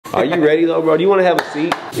Are you ready though, bro? Do you want to have a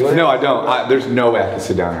seat? No, I don't. There's no way I can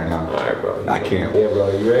sit down right now. All right, bro. I can't. Yeah,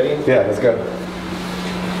 bro. You ready? Yeah, let's go.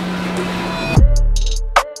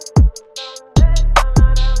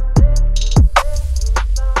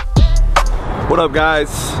 What up,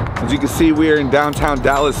 guys? As you can see, we are in downtown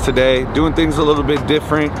Dallas today, doing things a little bit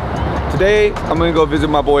different. Today, I'm gonna go visit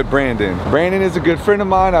my boy Brandon. Brandon is a good friend of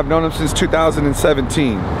mine. I've known him since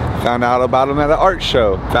 2017. Found out about him at an art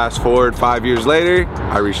show. Fast forward 5 years later,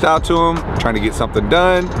 I reached out to him, trying to get something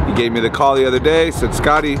done. He gave me the call the other day, said,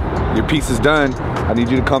 Scotty, your piece is done. I need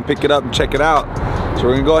you to come pick it up and check it out. So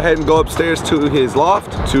we're gonna go ahead and go upstairs to his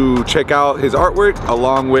loft to check out his artwork,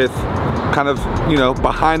 along with kind of, you know,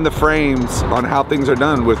 behind the frames on how things are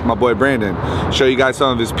done with my boy Brandon. Show you guys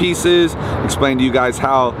some of his pieces, explain to you guys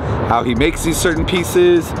how he makes these certain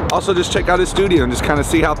pieces. Also just check out his studio and just kind of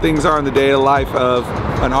see how things are in the day-to-day life of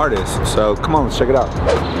an artist. So come on, let's check it out.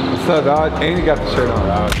 What's up, dog? And you got the shirt on,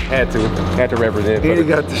 dog. Had to represent. And you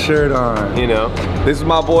got the shirt on. You know. This is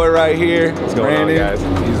my boy right here. What's going on, guys?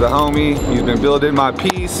 He's the homie. He's been building my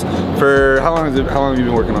piece for, how long have you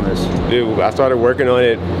been working on this? Dude, I started working on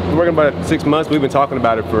it. We're working about 6 months. We've been talking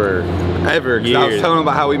about it for years. I was telling him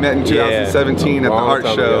about how we met in 2017 at the art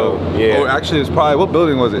show. Yeah. Or actually, it was probably, what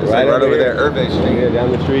building was it? Right over there, Irving Street. Yeah,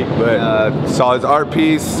 down the street. But saw his art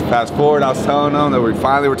piece. Fast forward, I was telling him that we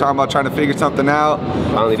finally were talking about trying to figure something out.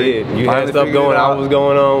 Finally did. You had stuff going, I was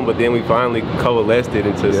going on, but then we finally coalesced it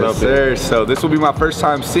into something. Sir. So this will be my first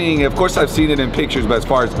time seeing it. Of course, I've seen it in pictures, but as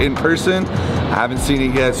far as in person, I haven't seen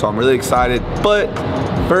it yet, so I'm really excited. But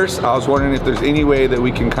first, I was wondering if there's any way that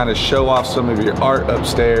we can kind of show off some of your art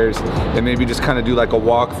upstairs and maybe just kind of do like a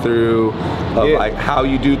walkthrough of like how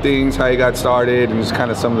you do things, how you got started, and just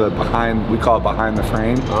kind of some of the behind, we call it behind the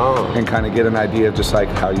frame, and kind of get an idea of just like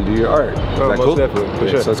how you do your art. Is that cool? Definitely, for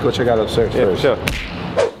sure. So let's go check out upstairs first. For sure.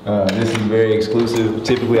 This is very exclusive.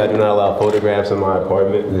 Typically, I do not allow photographs in my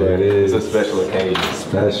apartment, but it's a special occasion.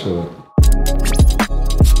 Special.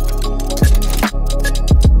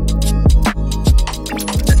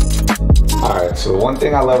 Alright, so one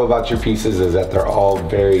thing I love about your pieces is that they're all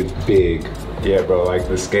very big. Yeah, bro, like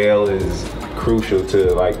the scale is crucial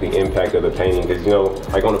to like the impact of the painting, because you know,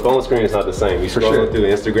 like on the phone screen it's not the same. You scroll through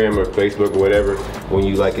Instagram or Facebook or whatever, when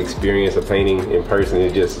you like experience a painting in person,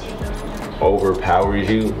 it just overpowers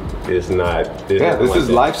you. It's not. This is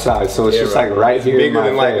life size, so it's just like right here. Bigger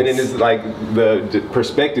than life, and then it's like the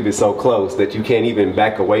perspective is so close that you can't even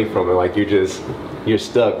back away from it. Like you're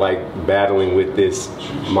stuck like battling with this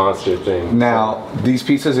monster thing. Now, these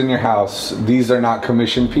pieces in your house, these are not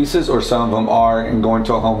commissioned pieces, or some of them are and going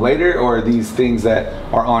to a home later, or are these things that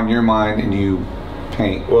are on your mind and you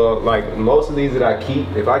paint? Well, like most of these that I keep,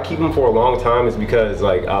 if I keep them for a long time, it's because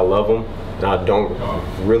like I love them and I don't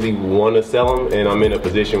really want to sell them, and I'm in a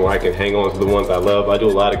position where I can hang on to the ones I love. I do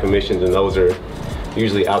a lot of commissions and those are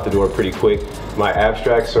usually out the door pretty quick. My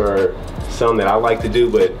abstracts are some that I like to do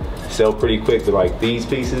but sell pretty quick, but like these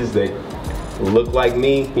pieces that look like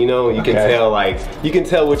me, you know, you can tell, like you can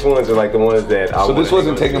tell which ones are like the ones that I. So this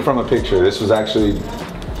wasn't taken from a picture. This was actually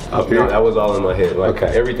up here. No, that was all in my head. Like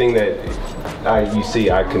everything that you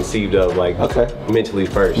see, I conceived of like mentally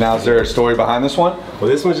first. Now, is there a story behind this one? Well,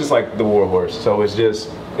 this one's just like the war horse. So it's just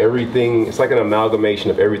everything. It's like an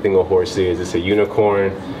amalgamation of everything a horse is. It's a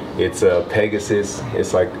unicorn. It's a Pegasus.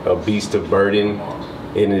 It's like a beast of burden.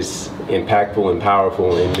 It is impactful and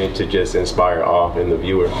powerful and meant to just inspire awe in the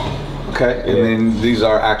viewer. Okay, and then these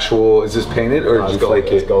are actual, is this painted or did you flake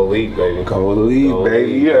it? It's gold leaf, baby. Gold leaf,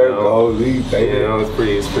 baby. Gold leaf, baby. You know, it's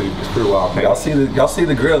pretty wild. Y'all see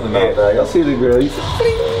the grill in there. Y'all see the grill.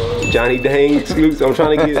 Johnny Dang exclusive. I'm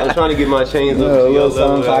trying to get my chains up to your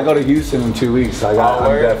level. I go to Houston in 2 weeks. I'm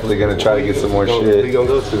definitely gonna try to get some more shit. Where you gonna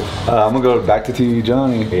go to? I'm gonna go back to TV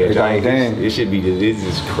Johnny. Yeah, Johnny Dang. It should be. This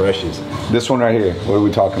is crushes. This one right here. What are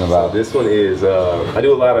we talking about? So this one is. I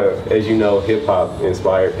do a lot of, as you know, hip hop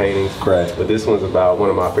inspired paintings. Correct. But this one's about one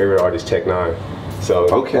of my favorite artists, Tech Nine. So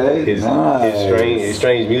his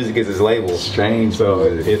strange music is his label. Strange. So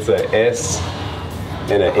it's a S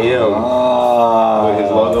and an M. But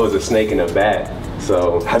his logo is a snake and a bat.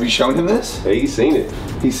 So have you shown him this? Yeah, he's seen it.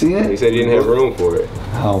 He's seen it? He said he didn't have room for it.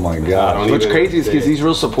 Oh my God. What's crazy is because he's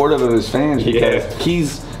real supportive of his fans, because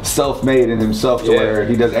he's self-made in himself to where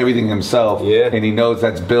he does everything himself, and he knows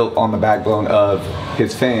that's built on the backbone of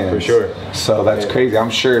his fans. For sure. So that's crazy. I'm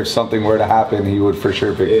sure if something were to happen, he would for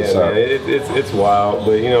sure pick this up. Man, it's wild.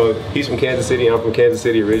 But you know, he's from Kansas City. I'm from Kansas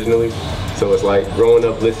City originally. So it's like growing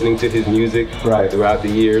up listening to his music throughout the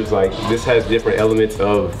years. Like this has different elements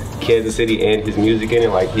of Kansas City and his music in it.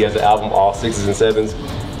 Like he has an album all 6s and 7s,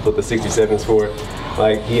 what the 67s for.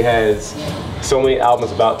 Like he has so many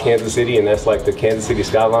albums about Kansas City, and that's like the Kansas City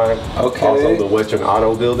skyline. Okay. Also the Western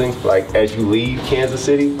Auto building. Like as you leave Kansas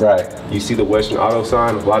City, right, you see the Western Auto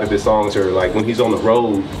sign. A lot of his songs are like when he's on the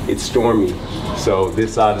road, it's stormy. So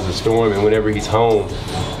this side is a storm, and whenever he's home,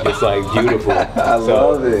 it's like beautiful. I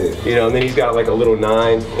love it. You know, and then he's got like a little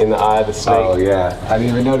 9 in the eye of the snake. Oh yeah, I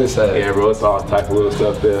didn't even notice that. Yeah, bro, it's all type of little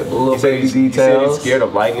stuff there. Little baby details. He said he's scared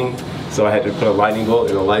of lightning, so I had to put a lightning bolt,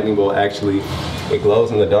 and the lightning bolt actually, it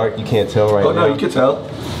glows in the dark. You can't tell right now. Oh no, you can tell.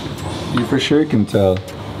 You for sure can tell.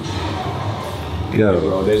 Yeah,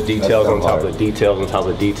 bro, there's details on top of details on top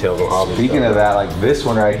of details on all this stuff. Speaking of that, like this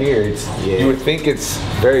one right here, it's you would think it's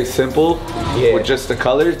very simple with just the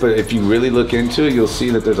colors, but if you really look into it, you'll see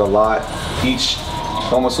that there's a lot. Each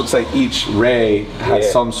almost looks like each ray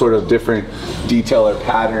has some sort of different detail or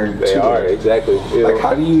pattern they to are, it. exactly. Like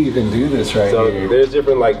how do you even do this right so here? There's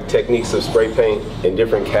different like techniques of spray paint and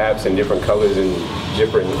different caps and different colors and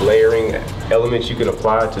different layering elements you can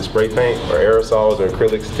apply to spray paint or aerosols or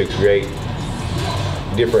acrylics to create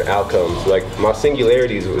different outcomes. Like my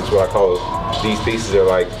singularities is what I call it. These pieces are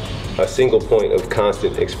like a single point of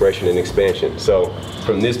constant expression and expansion. So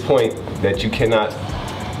from this point that you cannot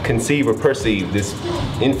conceive or perceive, this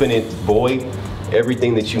infinite void,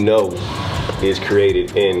 everything that you know is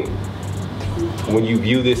created. And when you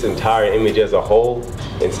view this entire image as a whole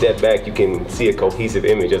and step back, you can see a cohesive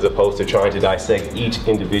image as opposed to trying to dissect each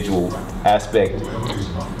individual aspect.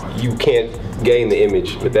 You can't gain the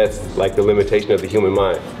image, but that's like the limitation of the human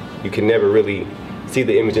mind. You can never really see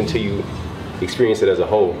the image until you experience it as a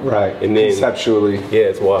whole. Right, and then conceptually. Yeah,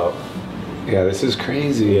 it's wild. Yeah, this is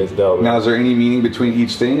crazy. Yeah, it's dope. Now, is there any meaning between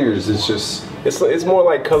each thing, or is this just... It's more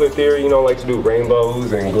like color theory, you know, like to do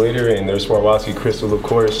rainbows and glitter, and there's Swarovski crystal, of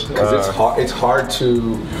course. Because it's hard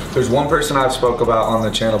to... There's one person I've spoke about on the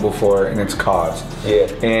channel before, and it's Cause. Yeah.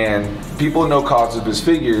 And people know Cause of his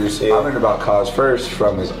figures. I learned about Cause first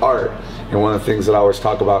from his art. And one of the things that I always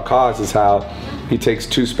talk about Cause is how he takes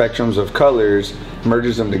two spectrums of colors,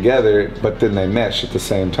 merges them together, but then they mesh at the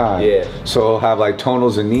same time. Yeah. So he'll have like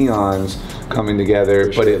tonals and neons coming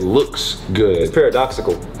together, but it looks good. It's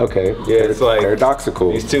paradoxical. Okay. Yeah, it's like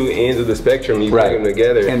paradoxical. These two ends of the spectrum, you bring them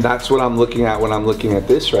together. And that's what I'm looking at when I'm looking at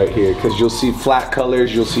this right here, because you'll see flat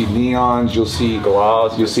colors, you'll see neons, you'll see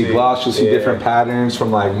gloss, you'll see different patterns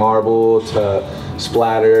from like marble to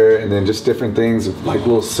splatter, and then just different things like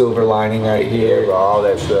little silver lining right here. Yeah, all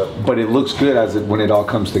that stuff. But it looks good when it all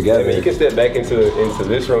comes together. I mean, you can step back into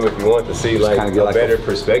this room if you want to see like a better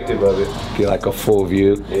perspective of it. Get like a full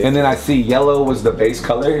view. Yeah. And then I see yellow was the base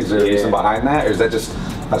color. Is there a reason behind that, or is that just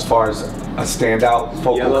as far as a standout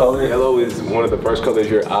focal color? Yellow is one of the first colors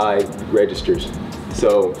your eye registers.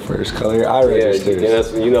 So first color your eye registers. And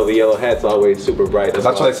that's, you know, the yellow hat's always super bright.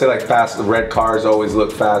 That's why they say like fast. The red cars always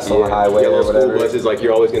look fast on the highway. Yellow or whatever. school buses, like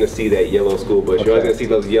you're always gonna see that yellow school bus. You're always gonna see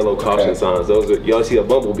those yellow caution signs. Those you always see a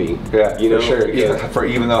bumblebee. Yeah, you know, for sure.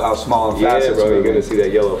 Even though how small and fast it's bro, moving. you're gonna see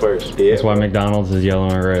that yellow first. Yeah, that's why McDonald's is yellow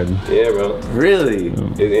and red. Yeah, bro. Really?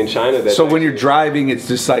 In China, that's so when you're driving, it's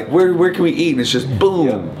just like where can we eat? And it's just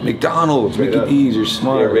boom, McDonald's, Mickey D's. You're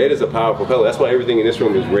smart. Yeah, red is a powerful color. That's why everything in this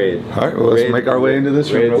room is red. All right, well let's make our way into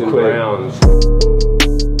this room real quick. Browns.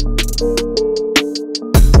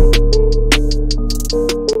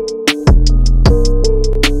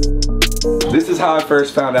 This is how I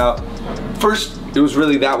first found out. First, it was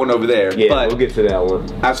really that one over there. Yeah, but we'll get to that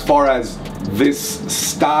one. As far as this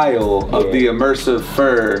style of the immersive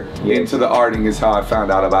fur into the arting is how I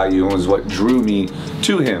found out about you and was what drew me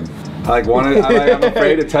to him. I'm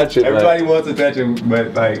afraid to touch it. Everybody wants to touch him,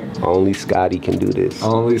 but like only Scotty can do this.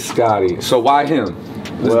 Only Scotty. So why him?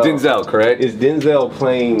 It's Denzel, correct? It's Denzel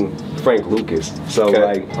playing Frank Lucas. So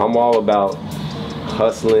like I'm all about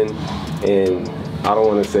hustling and I don't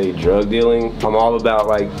want to say drug dealing. I'm all about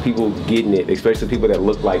like people getting it, especially people that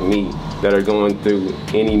look like me, that are going through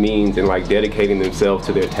any means and like dedicating themselves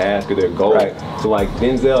to their task or their goal. Right. So like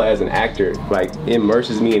Denzel as an actor, like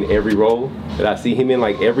immerses me in every role that I see him in.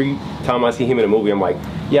 Like every time I see him in a movie, I'm like,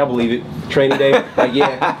 yeah, I believe it. Training Day, like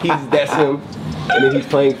yeah, that's him. And then he's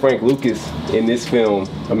playing Frank Lucas in this film,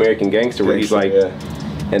 American Gangster, where he's like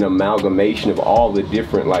an amalgamation of all the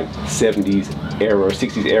different like 70s era or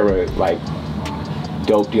 60s era like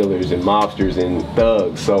dope dealers and mobsters and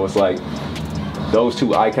thugs. So it's like those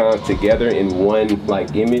two icons together in one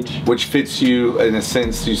like image, which fits you in a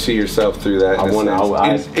sense. You see yourself through that.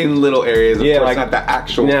 In little areas. Of course, like not the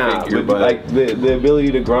actual figure, but like the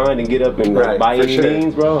ability to grind and get up and by any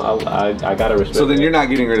means, bro. I gotta respect. So then you're not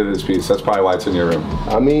getting rid of this piece. That's probably why it's in your room.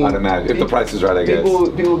 I mean, I'd imagine if the price is right. I guess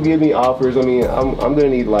people give me offers. I mean, I'm gonna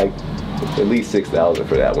need like at least 6,000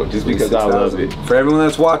 for that one, just because I love it. For everyone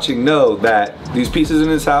that's watching, know that these pieces in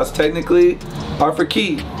this house technically are for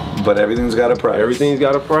keep, but everything's got a price. Everything's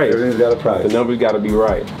got a price. Everything's got a price. The numbers got to be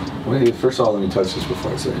right. Wait, first of all, let me touch this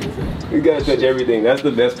before I say anything. You gotta touch everything. That's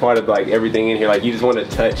the best part of like everything in here. Like you just want to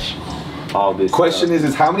touch all this. Question stuff.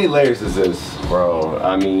 is how many layers is this? Bro,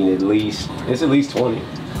 I mean, it's at least 20,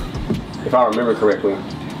 if I remember correctly.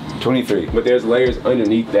 23. But there's layers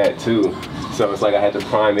underneath that too, so it's like I had to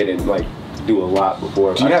prime it and like do a lot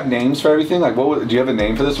before. Do you have names for everything? Like, do you have a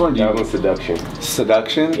name for this one? That one's Seduction.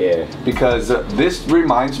 Seduction? Yeah. Because this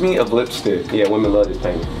reminds me of lipstick. Yeah, women love this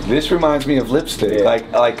paint. This reminds me of lipstick, yeah.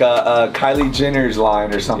 like Kylie Jenner's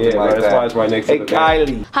line or something like that's that. Why it's right next to the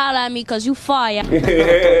Kylie. Holla at me cause you fire.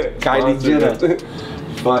 Kylie Jenner.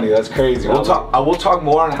 Funny, that's crazy. I will talk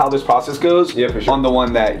more on how this process goes. Yeah, for sure. On the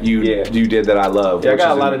one that you did that I love. Yeah, I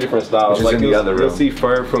got a lot of different styles. Like you'll see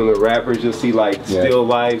fur from the rappers. You'll see like still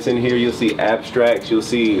lifes in here. You'll see abstracts. You'll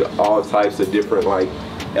see all types of different like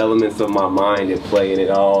elements of my mind at play, and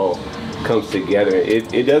it all comes together.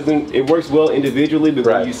 It works well individually, but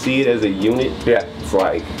when you see it as a unit, it's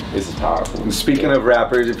like this is powerful. And speaking of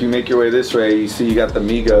rappers, if you make your way this way, you see you got the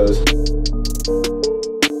Migos.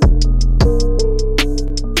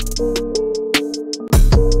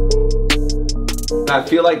 I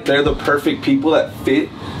feel like they're the perfect people that fit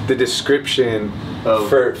the description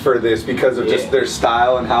for this because of just their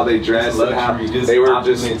style and how they dress and how they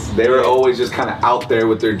were always just kind of out there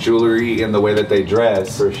with their jewelry and the way that they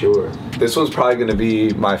dress. For sure. This one's probably gonna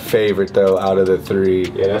be my favorite though out of the three.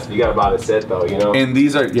 Yeah, you gotta buy the set though, you know. And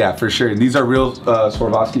these are for sure. And these are real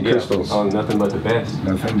Swarovski crystals. Oh, nothing but the best.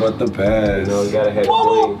 Nothing but the best. You know, you gotta have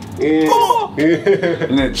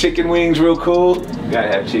And then chicken wings, real cool. You gotta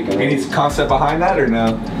have chicken wings. Any concept behind that or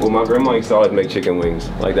no? Well, my grandma used to always make chicken wings.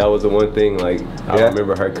 Like that was the one thing. Like I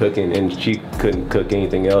remember her cooking, and she couldn't cook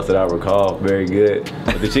anything else that I recall very good.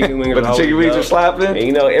 But the chicken wings. But the chicken wings are slapping. And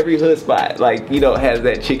you know, every hood spot, like has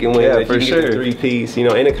that chicken wing that for you can get the 3-piece. You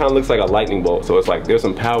know, and it kind of looks like a lightning bolt. So it's like there's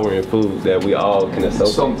some power in food that we all can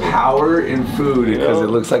associate. Some power in food because it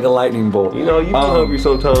looks like a lightning bolt. You know, you get hungry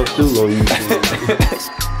sometimes too on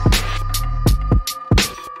YouTube.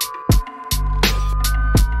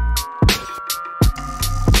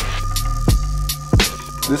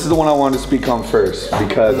 This is the one I wanted to speak on first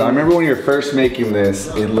because I remember when you were first making this,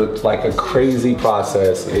 it looked like a crazy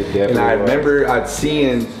process. And I remember I'd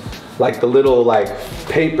seen like the little like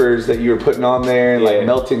papers that you were putting on there and like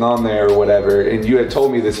melting on there or whatever. And you had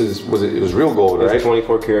told me this it was real gold, right? It's a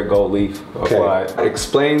 24 karat gold leaf applied.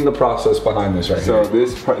 Explain the process behind this right here.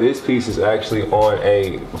 So this piece is actually on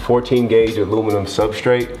a 14 gauge aluminum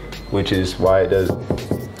substrate, which is why it does.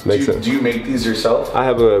 Do you make these yourself? I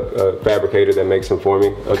have a fabricator that makes them for me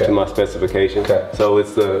up to my specification. So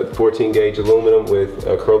it's the 14 gauge aluminum with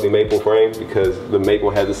a curly maple frame because the maple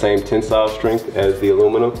has the same tensile strength as the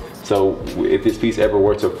aluminum. So if this piece ever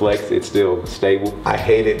were to flex, it's still stable. I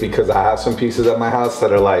hate it because I have some pieces at my house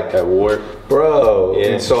that are like at warp. Bro. Yeah.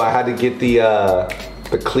 And so I had to get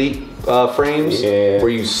the cleat frames where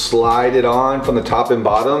you slide it on from the top and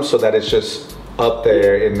bottom so that it's just up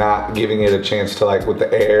there and not giving it a chance to like with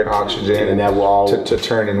the air and oxygen and that will all to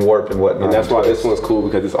turn and warp and whatnot. And that's why this one's cool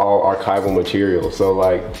because it's all archival material. So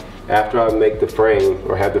like after I make the frame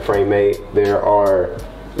or have the frame made,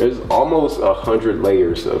 there's almost 100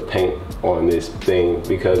 layers of paint on this thing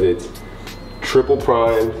because it's triple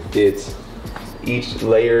primed. Each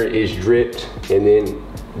layer is dripped and then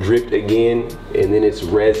dripped again, and then it's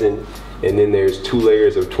resin, and then there's 2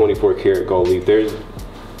 layers of 24 karat gold leaf. There's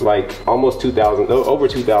like almost over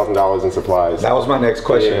 $2,000 in supplies. That was my next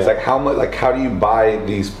question. It's like how much? Like how do you buy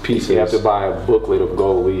these pieces? You have to buy a booklet of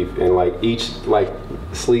gold leaf, and like each like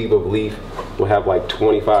sleeve of leaf will have like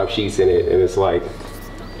 25 sheets in it, and it's like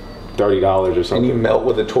 $30 or something. And you melt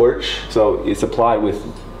with a torch? So it's applied with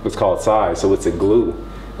what's called size. So it's a glue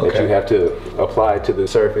that you have to apply to the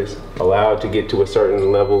surface, allow it to get to a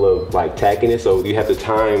certain level of like tackiness. So you have to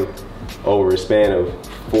time over a span of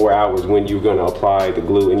 4 hours when you're going to apply the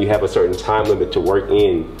glue, and you have a certain time limit to work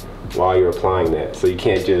in while you're applying that. So you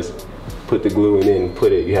can't just put the glue and then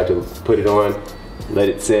you have to put it on, let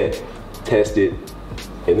it set, test it,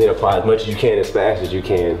 and then apply as much as you can as fast as you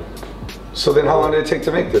can. So then how long did it take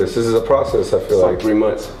to make this? This is a process, I feel like. 3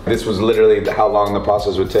 months. This was literally how long the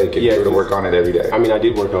process would take if you were to work on it every day. I mean, I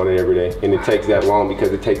did work on it every day, and it takes that long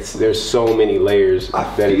because there's so many layers. I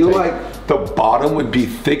feel like the bottom would be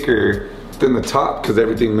thicker than the top because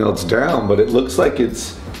everything melts down, but it looks like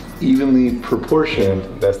it's evenly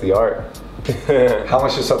proportioned. That's the art. How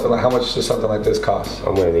much does something like this cost?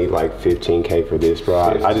 I'm gonna need like 15K for this, bro.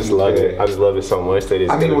 I just love it. I just love it so much that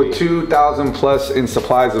it's. I mean, with 2,000 plus in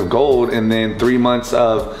supplies of gold, and then 3 months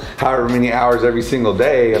of however many hours every single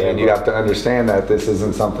day. I mean, you have to understand that this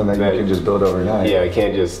isn't something that you can just build overnight. Yeah, you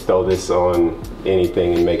can't just throw this on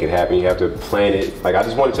anything and make it happen. You have to plan it. Like, I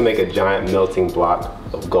just wanted to make a giant melting block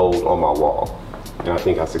of gold on my wall, and I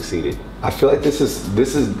think I succeeded. I feel like this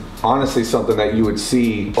is honestly something that you would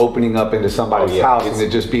see opening up into somebody's house, and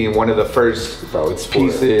it just being one of the first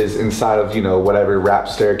pieces inside of, you know, whatever wrap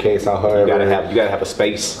staircase. However, you gotta have a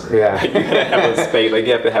space. Yeah, you gotta have a space. Like,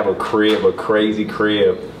 you have to have a crib, a crazy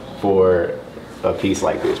crib for a piece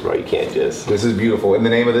like this, bro. You can't just. This is beautiful. And the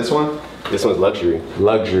name of this one? This one's luxury.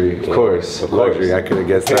 Luxury, of course. Luxury. I could have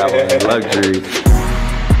guessed that one. Luxury.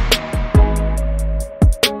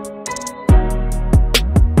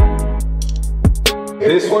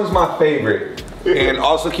 This one's my favorite. And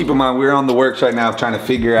also keep in mind, we're on the works right now of trying to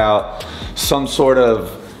figure out some sort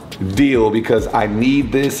of deal because I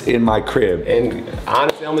need this in my crib. And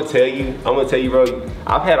honestly, I'm gonna tell you, bro,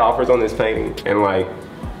 I've had offers on this painting, and like,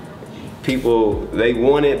 people, they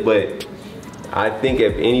want it, but I think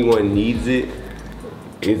if anyone needs it,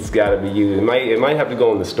 it's gotta be you. It might have to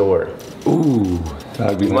go in the store. Ooh,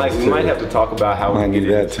 that'd be nice. We might have to talk about how we can get it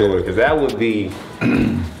in the store, because that would be.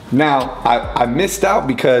 Now, I missed out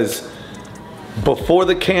because before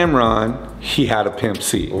the Cameron, he had a Pimp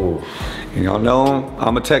C. Ooh. And y'all know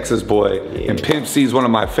I'm a Texas boy, and Pimp C is one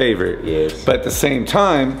of my favorite. Yes. But at the same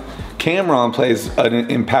time, Cameron plays an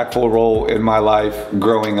impactful role in my life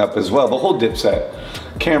growing up as well. The whole Dipset,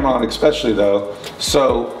 Cameron especially though.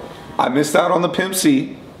 So I missed out on the Pimp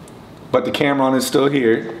C, but the Cameron is still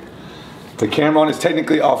here. The Cameron is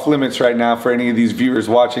technically off limits right now for any of these viewers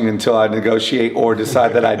watching until I negotiate or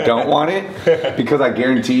decide that I don't want it. Because I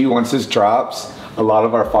guarantee you, once this drops, a lot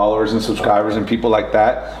of our followers and subscribers and people like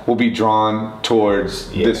that will be drawn towards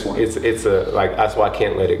this one. It's like, that's why I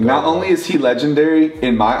can't let it go. Not only is he legendary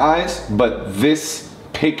in my eyes, but this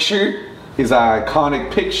picture is an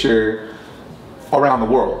iconic picture around the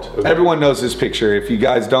world. Okay. Everyone knows this picture. If you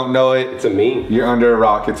guys don't know it, it's a meme. You're under a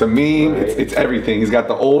rock. It's a meme. Right. It's everything. He's got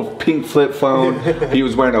the old pink flip phone. He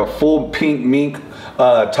was wearing a full pink mink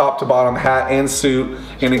top to bottom hat and suit.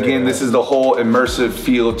 And again, this is the whole immersive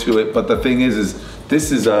feel to it. But the thing is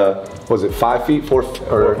this is was it 5 feet? 4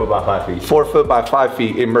 foot by 5 feet. 4 foot by 5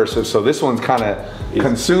 feet immersive. So this one's kind of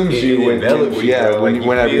consumes you whenever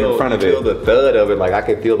you're in front of it. You feel the thud of it. Like, I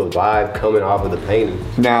can feel the vibe coming off of the painting.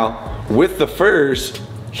 Now, with the furs,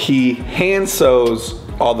 he hand sews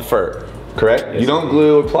all the fur, correct? Yes, you don't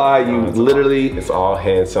glue, apply, you literally... It's all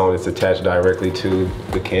hand sewn, it's attached directly to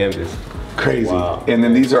the canvas. Crazy. Wow. And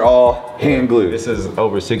then these are all hand glued. This is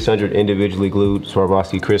over 600 individually glued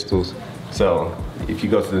Swarovski crystals. So if you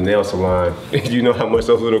go to the nail salon, you know how much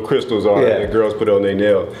those little crystals are that girls put on their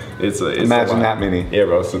nail. It's imagine that many. Yeah,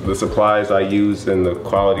 bro. So the supplies I use and the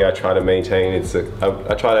quality I try to maintain,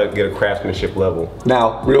 I try to get a craftsmanship level.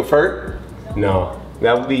 Now, real fur? No,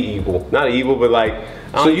 that would be evil. Not evil, but like.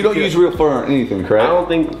 So you don't use real fur on anything, correct?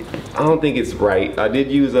 I don't think it's right. I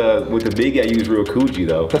did use with the big, I used real Pkwy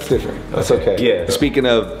though. That's different. That's okay. Yeah. Speaking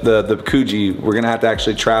of the Pkwy, we're gonna have to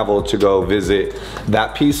actually travel to go visit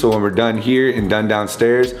that piece. So when we're done here and done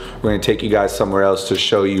downstairs, we're gonna take you guys somewhere else to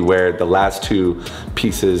show you where the last 2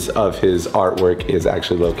 pieces of his artwork is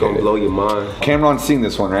actually located. Gonna blow your mind. Cameron's seen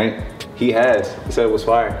this one, right? He has. He said it was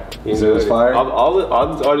fire. He said it was fire?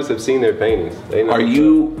 All these artists have seen their paintings. Are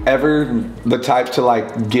you ever the type to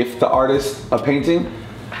like gift the artist a painting?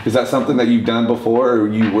 Is that something that you've done before, or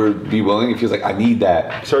you would be willing if he was like, I need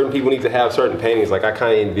that? Certain people need to have certain paintings. Like, I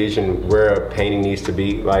kind of envision where a painting needs to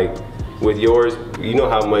be. Like with yours, you know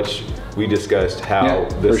how much we discussed how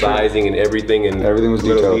the sizing and everything and everything was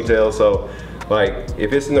little detailed. So like,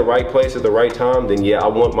 if it's in the right place at the right time, then yeah, I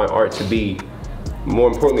want my art to be, more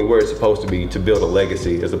importantly, where it's supposed to be, to build a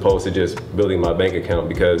legacy as opposed to just building my bank account,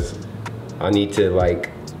 because I need to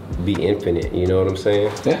like be infinite, you know what I'm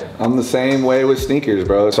saying? Yeah, I'm the same way with sneakers,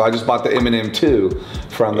 bro. So I just bought the Eminem 2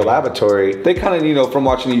 from the laboratory. They kind of, you know, from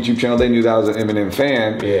watching the YouTube channel, they knew that I was an Eminem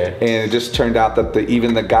fan. Yeah. And it just turned out that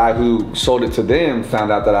even the guy who sold it to them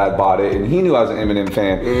found out that I had bought it, and he knew I was an Eminem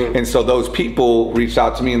fan. And so those people reached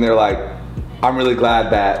out to me and they're like, I'm really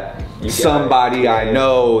glad that somebody I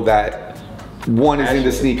know that 1 is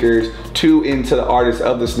into sneakers, 2 into the artist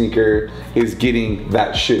of the sneaker is getting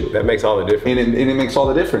that shoe. That makes all the difference. And it makes all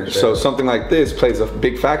the difference. So something like this plays a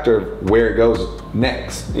big factor of where it goes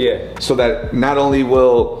next. Yeah. So that not only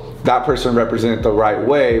will that person represent the right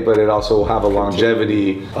way, but it also will have a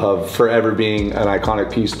longevity of forever being an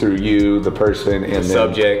iconic piece through you, the person, and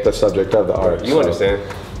the subject of the art. You understand?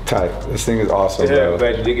 Tight. This thing is awesome, Yeah, bro. I'm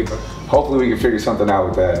glad you dig it, bro. Hopefully we can figure something out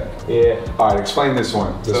with that. Yeah. All right, explain this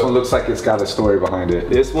one. This one looks like it's got a story behind it.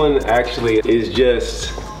 This one actually is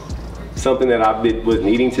just something that was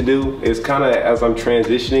needing to do. It's kind of as I'm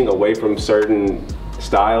transitioning away from certain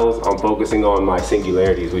styles, I'm focusing on my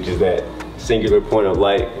singularities, which is that singular point of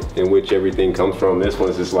light in which everything comes from. This one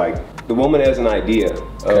is just like the woman as an idea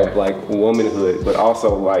of like womanhood, but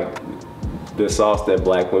also like the sauce that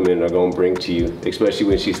black women are gonna bring to you, especially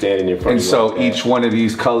when she's standing in front And of you. so like that. each one of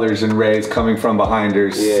these colors and rays coming from behind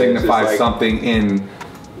her signifies like, something in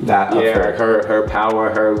that. Yeah, like her power,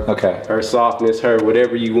 her softness, her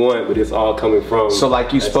whatever you want, but it's all coming from. So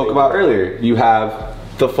like you spoke about earlier, you have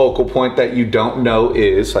the focal point that you don't know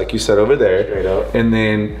is, like you said over there. Straight up. And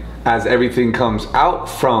then as everything comes out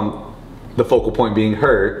from the focal point being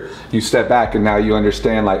her, you step back and now you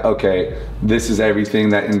understand like, okay, this is everything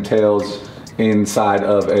that entails inside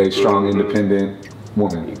of a strong, independent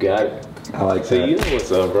woman. You got it. I like So that. you know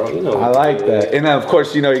what's up, bro. You know. I like that. And then of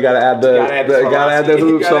course, you know, you gotta add the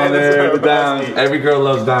hoops on there, the diamonds. Every girl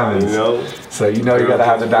loves diamonds. You know. So you know you gotta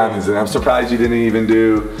have the diamonds. And I'm surprised you didn't even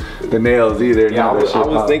do the nails either. Yeah, I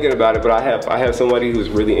was thinking about it, but I have somebody who's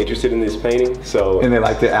really interested in this painting. So. And they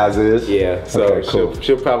liked it as is? Yeah. So okay, cool.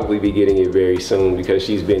 she'll probably be getting it very soon because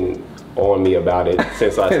she's been on me about it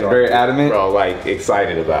since I started. Very adamant. Bro, like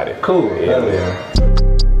excited about it. Cool. Yeah, man.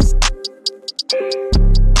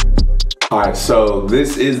 All right, so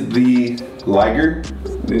this is the Liger.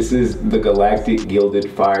 This is the Galactic Gilded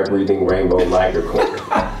Fire-Breathing Rainbow Liger Corner.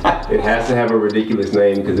 It has to have a ridiculous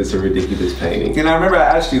name because it's a ridiculous painting. And I remember I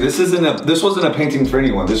asked you, this wasn't a painting for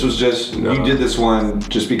anyone. This was just, you did this one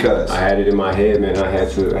just because. I had it in my head, man. I had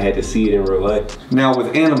to see it in real life. Now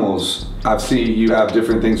with animals, I've seen you have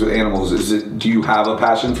different things with animals. Do you have a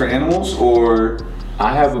passion for animals or?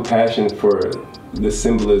 I have a passion for the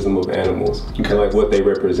symbolism of animals, like what they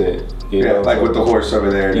represent. You know, like with the horse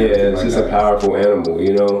over there. Yeah, it's just a powerful animal,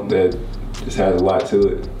 you know, that just has a lot to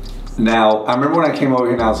it. Now, I remember when I came over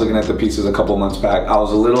here and I was looking at the pieces a couple months back, I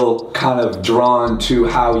was a little kind of drawn to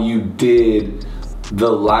how you did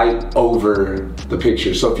the light over the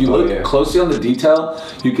picture. So if you look closely on the detail,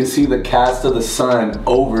 you can see the cast of the sun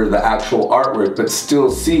over the actual artwork, but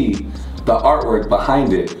still see the artwork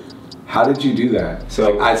behind it. How did you do that?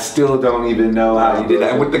 So I still don't even know how you did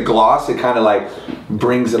that. And with the gloss, it kind of like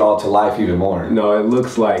brings it all to life even more. No, it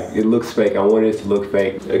looks fake. I wanted it to look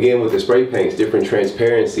fake. Again, with the spray paints, different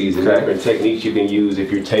transparencies and different techniques you can use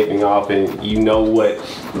if you're taping off and you know what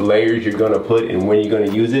layers you're gonna put and when you're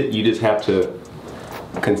gonna use it. You just have to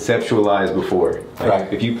conceptualize before.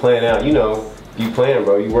 Like, if you plan out, you know, you plan,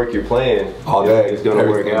 bro, you work your plan all day, it's gonna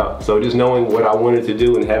work out. So just knowing what I wanted to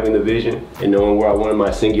do and having the vision and knowing where I wanted my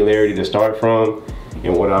singularity to start from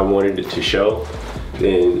and what I wanted it to show,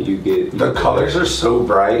 then you get the colors are so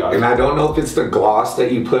bright, and I don't know if it's the gloss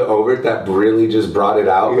that you put over it that really just brought it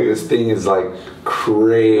out, but this thing is like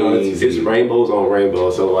crazy. No, it's rainbows on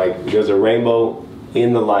rainbows. So like there's a rainbow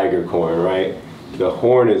in the Liger corn, right? The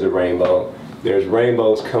horn is a rainbow. There's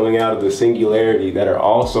rainbows coming out of the singularity that are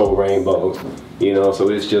also rainbows, you know, so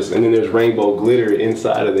it's just, and then there's rainbow glitter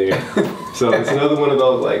inside of there. So it's another one of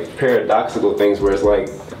those like paradoxical things where it's like,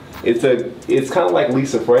 it's kind of like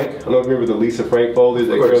Lisa Frank. I don't know if you remember the Lisa Frank folders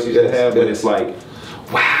that girls used to have, but it's like,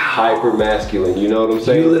 wow, hyper masculine, you know what I'm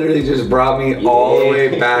saying? You literally just brought me all the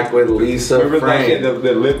way back with Lisa Remember Frank. the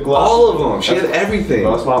lip gloss? All of them. She had everything.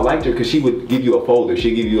 That's why I liked her, because she would give you a folder.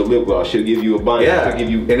 She'd give you a lip gloss. She'd give you a binder. Yeah. She'd give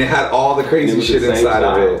you, and it had all the crazy shit inside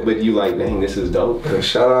of it. But you like, dang, this is dope.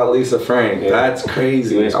 Shout out Lisa Frank. Yeah. That's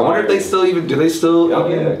crazy. I wonder if they still even, do they still? Oh,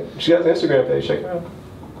 yeah. She got an Instagram page. Check her out.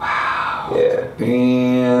 Wow. Yeah.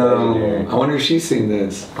 Damn. Legendary. I wonder if she's seen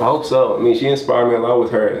this. I hope so. I mean, she inspired me a lot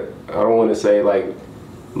with her, I don't want to say like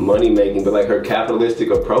money making, but like her capitalistic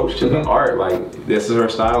approach to the art. Like, this is her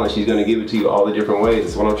style and she's going to give it to you all the different ways.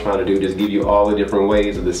 That's what I'm trying to do, just give you all the different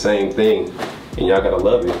ways of the same thing, and y'all gotta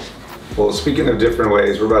love it. Well, speaking of different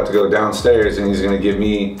ways, we're about to go downstairs and he's going to give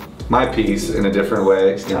me my piece in a different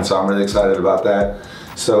way, and so I'm really excited about that.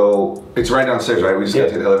 So it's right downstairs, right? We just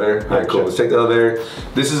gotta take the elevator. All right, cool. Let's take the elevator.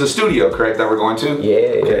 This is a studio, correct, that we're going to?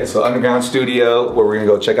 Yeah. Okay, so underground studio where we're gonna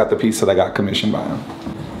go check out the piece that I got commissioned by him.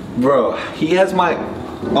 Bro, he has my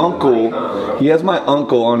uncle. He has my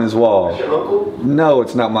uncle on his wall. That's your uncle? No,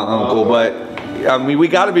 it's not my uncle, but I mean, we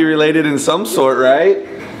gotta be related in some sort, right?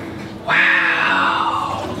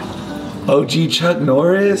 Wow. OG Chuck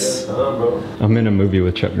Norris? I'm in a movie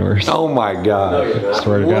with Chuck Norris. Oh my God.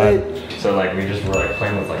 Swear to God. So like we just were like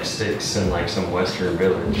playing with like sticks in like some western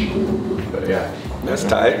village. But yeah. That's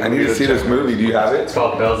tight. I need to see this movie. Do you have it? It's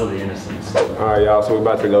called Bells of the Innocents. All right, y'all, so we're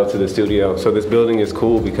about to go to the studio. So this building is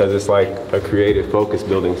cool because it's like a creative focus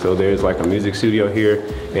building. So there's like a music studio here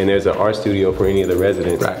and there's an art studio for any of the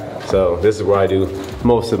residents. Right. So this is where I do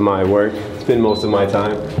most of my work, spend most of my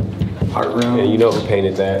time. Art room. And you know who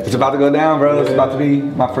painted that. It's about to go down, bro. It's about to be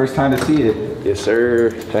my first time to see it. Yes,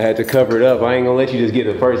 sir. I had to cover it up. I ain't gonna let you just get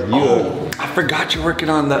the first view of it. I forgot you're working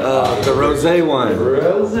on the rosé one.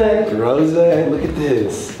 Rosé. Rosé, look at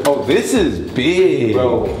this. Oh, this is big.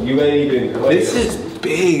 Bro, you ain't even. This is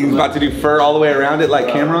big. He's about to do fur all the way around it like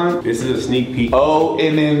Cameron. This is a sneak peek.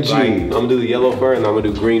 OMG. Right. I'm gonna do the yellow fur and I'm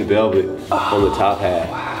gonna do green velvet on the top half.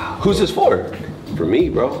 Wow. Who's this for? For me,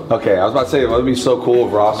 bro. Okay, I was about to say it would be so cool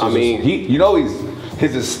if Ross was you know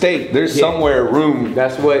his estate, there's somewhere room.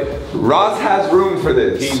 That's what Ross has room for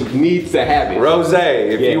this. he needs to have it.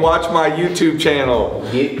 Rosé, if you watch my YouTube channel,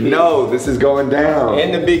 no, this is going down.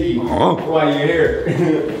 And the biggie while you're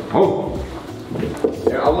here.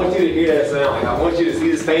 Yeah, I want you to hear that sound. Like, I want you to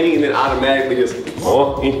see this painting and then automatically just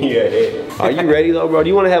in your head. Are you ready though, bro? Do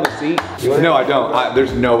you want to have a seat? No, I don't.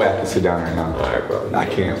 There's no way I can sit down right now. All right, bro. I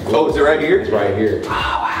can't. Oh, is it right here? It's right here. Oh,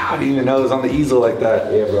 wow, I didn't even know it was on the easel like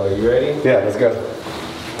that. Yeah, bro. You ready? Yeah, let's go.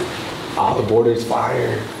 Oh, the border's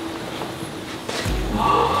fire.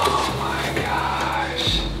 Oh my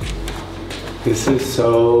gosh. This is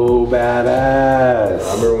so badass.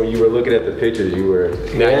 I remember when you were looking at the pictures, you were.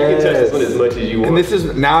 Now you can touch this one as much as you want. And this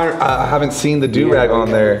is, now I haven't seen the do-rag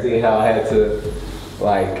on there. See how I had to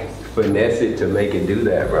like finesse it to make it do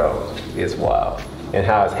that, bro. It's wild. And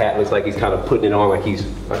how his hat looks like he's kind of putting it on like he's.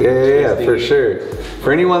 Like yeah, for sure.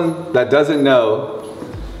 For anyone that doesn't know,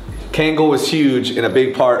 Kangol was huge and a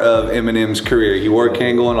big part of Eminem's career. He wore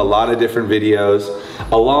Kangol in a lot of different videos,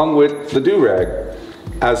 along with the do-rag.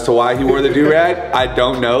 As to why he wore the do-rag, I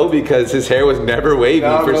don't know, because his hair was never wavy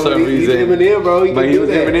for some reason. He's Eminem, bro. But he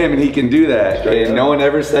was Eminem and he can do that. And no one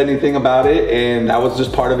ever said anything about it, and that was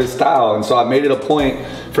just part of his style. And so I made it a point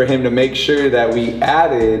for him to make sure that we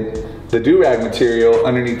added the do-rag material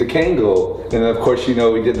underneath the Kangol. And of course, you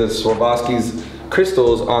know, we did the Swarovski's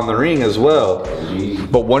crystals on the ring as well.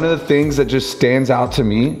 But one of the things that just stands out to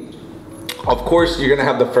me, of course you're gonna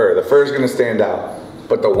have the fur. The fur is gonna stand out.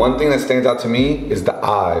 But the one thing that stands out to me is the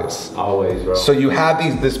eyes. Always, bro. So you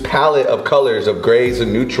have this palette of colors of grays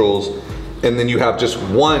and neutrals, and then you have just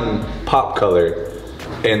one pop color,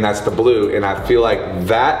 and that's the blue. And I feel like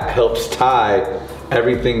that helps tie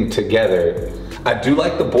everything together. I do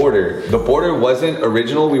like the border. The border wasn't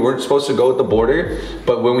original. We weren't supposed to go with the border,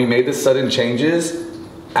 but when we made the sudden changes,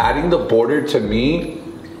 adding the border to me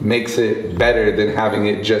makes it better than having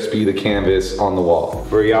it just be the canvas on the wall.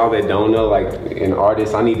 For y'all that don't know, like an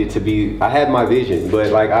artist, I needed to be, I had my vision,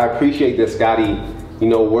 but like I appreciate that Scotty, you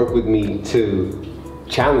know, worked with me to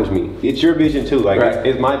challenge me. It's your vision too, like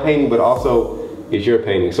it's my painting, but also it's your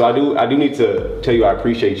painting. So I do need to tell you I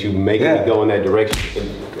appreciate you making me go in that direction and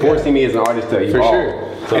forcing me as an artist to evolve. For sure.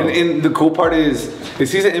 So. And the cool part is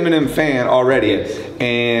he's an Eminem fan already,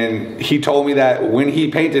 and he told me that when he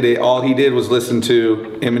painted it, all he did was listen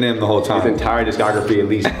to Eminem the whole time. His entire discography at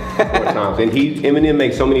least 4 times. And Eminem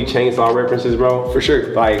makes so many chainsaw references, bro. For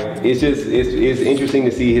sure. Like it's just it's interesting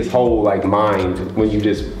to see his whole like mind when you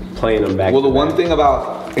just playing them back. Well, the one thing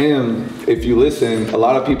about him, if you listen, a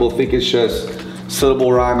lot of people think it's just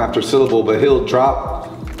syllable rhyme after syllable, but he'll drop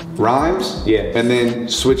rhymes and then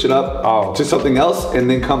switch it up to something else and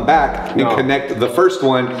then come back and connect the first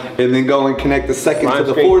one and then go and connect the second to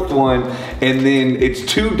the fourth one, and then it's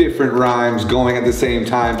 2 different rhymes going at the same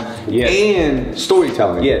time and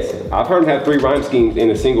storytelling. Yes, I've heard him have 3 rhyme schemes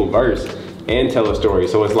in a single verse and tell a story.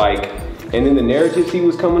 So it's like, and then the narratives he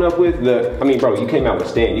was coming up with, I mean, bro, you came out with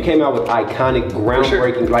Stan. You came out with iconic,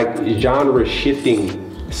 groundbreaking, like genre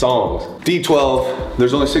shifting songs. D12,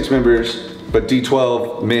 there's only 6 members. But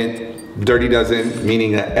D12 meant Dirty Dozen,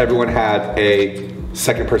 meaning that everyone had a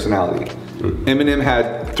second personality. Eminem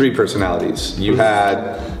had 3 personalities. You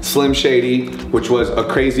had Slim Shady, which was a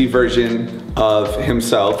crazy version of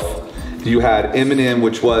himself. You had Eminem,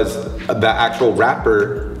 which was the actual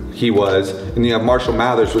rapper he was. And you have Marshall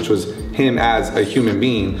Mathers, which was him as a human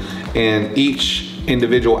being. And each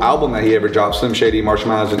individual album that he ever dropped, Slim Shady, Marshall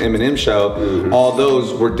Mathers, and Eminem Show, all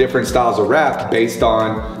those were different styles of rap based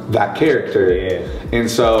on that character. And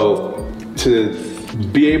so to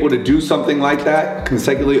be able to do something like that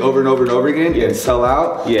consecutively over and over and over again and sell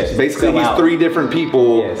out, basically he's 3 different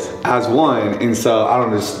people as one. And so I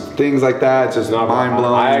don't know, just things like that, it's just mind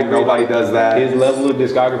blowing. I agree. Nobody does that. His level of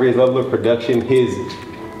discography, his level of production, his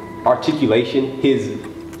articulation, his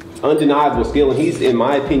undeniable skill, and he's, in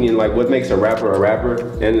my opinion, like what makes a rapper.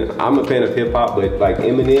 And I'm a fan of hip hop, but like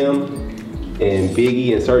Eminem and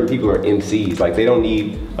Biggie and certain people are MCs. Like they don't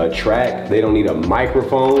need a track, they don't need a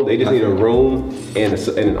microphone, they just need a room and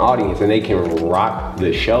an audience, and they can rock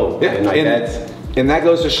the show. Yeah, and like and that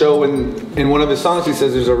goes to show when in one of his songs he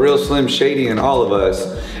says there's a real Slim Shady in all of us,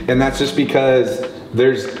 and that's just because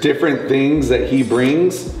there's different things that he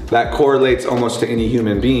brings that correlates almost to any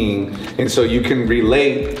human being, and so you can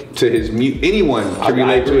relate to his anyone can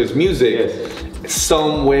relate to his music. Yes.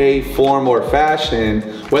 Some way, form, or fashion,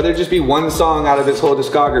 whether it just be one song out of his whole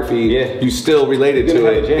discography, you still related to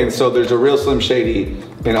it. And so there's a real Slim Shady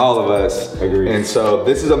in all of us. Agreed. And so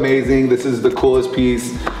this is amazing. This is the coolest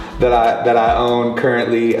piece that I own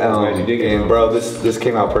currently. And bro, this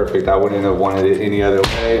came out perfect. I wouldn't have wanted it any other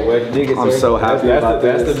way. I'm so happy about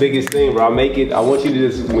this. That's the biggest thing, bro. I want you to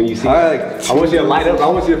just, when you see it, I want you to light up. I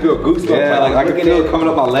want you to feel goosebumps. Yeah, like I can feel it coming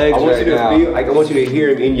up my legs right now. I want you to hear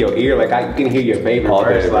him in your ear. Like I can hear your favorite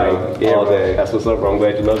verse. All day. That's what's up, bro. I'm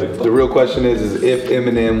glad you love it. The real question is if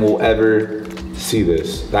Eminem will ever see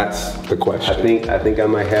this. That's the question. I think I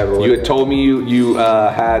might have one. You had told me you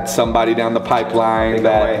had somebody down the pipeline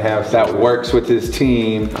that works with his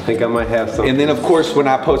team. I think I might have something. And then of course when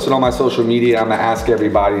I post it on my social media, I'm gonna ask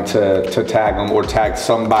everybody to tag him or tag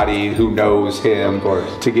somebody who knows him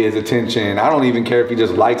to get his attention. I don't even care if he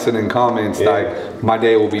just likes it in comments. Like my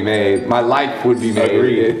day will be made. My life would be made.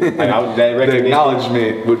 Agreed. The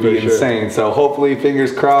acknowledgement would be insane. So hopefully,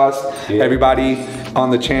 fingers crossed, everybody on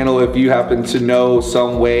the channel, if you happen to know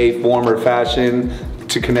some way, form, or fashion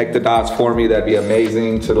to connect the dots for me, that'd be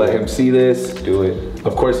amazing to let him see this. Do it.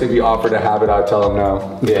 Of course, if you offer to have it, I'll tell him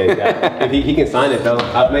no. Yeah, exactly. If he can sign it though.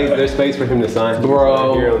 I've made there's space for him to sign.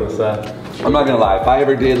 Bro, right here on the side. I'm not gonna lie. If I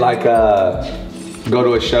ever did like go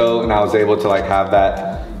to a show and I was able to like have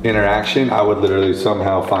that interaction, I would literally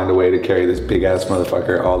somehow find a way to carry this big ass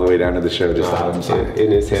motherfucker all the way down to the show just to have him sign it.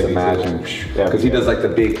 In his head, imagine, because he does like the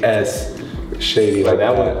big S. Shady like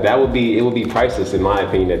that would be priceless in my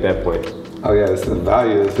opinion at that point. Oh yeah, the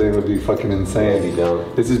value of this thing would be fucking insane.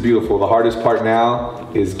 This is beautiful. The hardest part now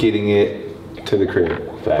is getting it to the crib.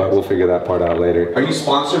 But we'll figure that part out later. Are you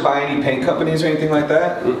sponsored by any paint companies or anything like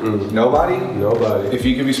that? Nobody? Nobody. If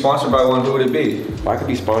you could be sponsored by one, who would it be? If I could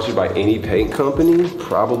be sponsored by any paint company,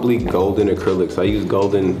 probably Golden Acrylics. I use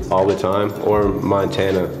Golden all the time, or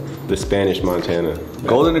Montana, the Spanish Montana.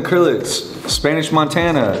 Golden Acrylics, Spanish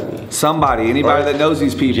Montana, somebody, anybody that knows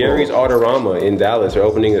these people. Jerry's Autorama in Dallas are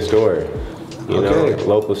opening a store. You know,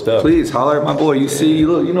 local stuff. Please holler at my boy. You see,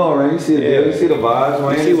 you know, right? You see the deal, you see the vibes,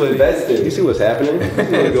 man. You see what's happening. You see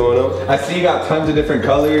what's going on. I see you got tons of different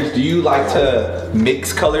colors. Do you like to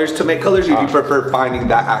mix colors to make colors, or do you prefer finding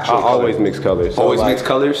that actual color? I always mix colors. So always mix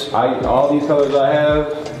colors? All these colors I have,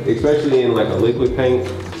 especially in like a liquid paint,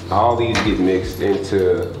 all these get mixed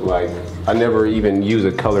into like, I never even use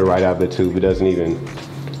a color right out of the tube. It doesn't even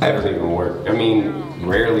work. I mean,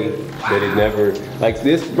 rarely, but it never, like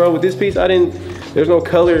this, bro, with this piece, there's no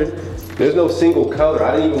color, there's no single color.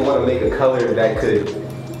 I didn't even want to make a color that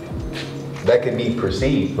could be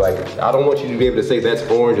perceived. Like, I don't want you to be able to say that's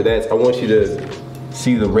orange or I want you to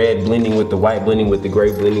see the red blending with the white, blending with the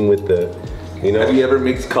gray, blending with the, you know. Have you ever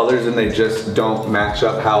mixed colors and they just don't match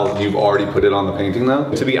up how you've already put it on the painting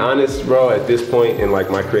though? To be honest, bro, at this point in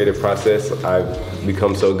like my creative process, I've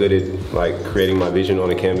become so good at like creating my vision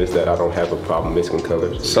on a canvas that I don't have a problem mixing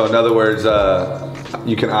colors. So in other words,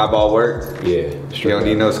 you can eyeball work? Yeah. You don't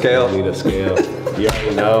need no scale? You don't need a scale. You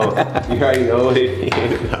already know. You already know what it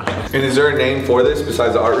is. And is there a name for this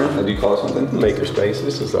besides the art room? Do you call it something? Makerspace.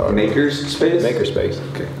 This is our Makerspace? Makerspace.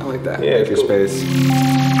 Okay, I like that. Yeah, Makerspace.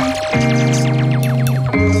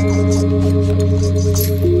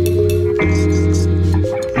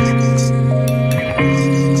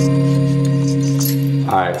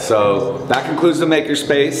 Alright, so that concludes the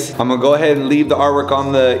makerspace. I'm gonna go ahead and leave the artwork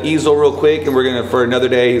on the easel real quick, and we're gonna, for another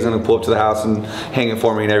day, he's gonna pull up to the house and hang it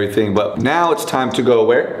for me and everything. But now it's time to go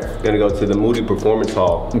where? Gonna go to the Moody Performance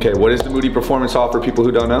Hall. Okay, what is the Moody Performance Hall for people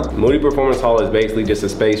who don't know? Moody Performance Hall is basically just a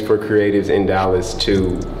space for creatives in Dallas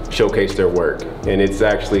to showcase their work. And it's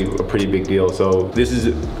actually a pretty big deal. So this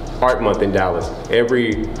is Art Month in Dallas.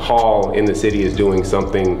 Every hall in the city is doing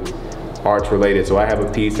something arts related. So I have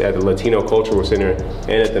a piece at the Latino Cultural Center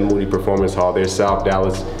and at the Moody Performance Hall. There's South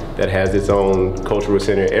Dallas that has its own cultural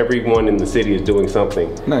center. Everyone in the city is doing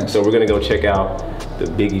something. Nice. So we're gonna go check out the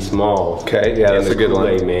Biggie Smalls. Okay, yeah, that's a good one.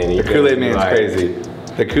 Kool-aid Man. The Kool-aid Man's crazy.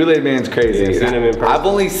 The Kool-Aid Man's crazy. Yeah, seen him in person. I've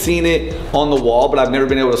only seen it on the wall, but I've never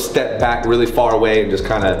been able to step back really far away and just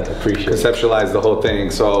kind of conceptualize the whole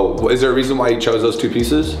thing. So, is there a reason why you chose those two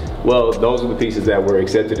pieces? Well, those are the pieces that were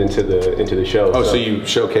accepted into the show. Oh, so you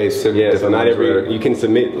showcased. Yeah, so not every, you can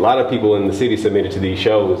submit, a lot of people in the city submitted to these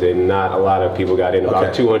shows and not a lot of people got in.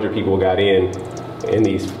 About 200 people got in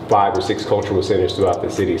these 5 or 6 cultural centers throughout the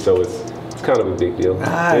city. So it's kind of a big deal.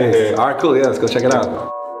 Nice. Yeah. All right, cool. Yeah, let's go check it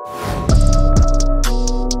out.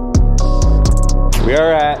 We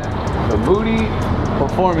are at the Moody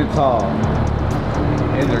Performance Hall,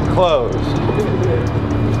 and they're closed.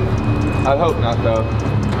 I hope not, though.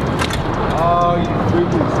 Oh, you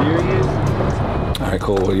freaking serious? All right,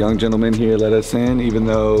 cool. Well, a young gentleman here let us in, even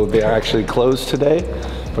though they are actually closed today,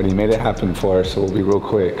 but he made it happen for us, so we'll be real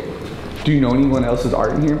quick. Do you know anyone else's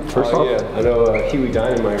art in here, first off? Yeah, I know Pkwy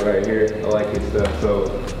Dynamite right here. I like his stuff. So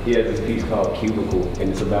he has this piece called Cubicle,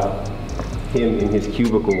 and it's about him in his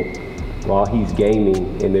cubicle while he's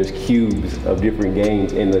gaming, and there's cubes of different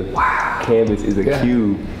games, and the canvas is a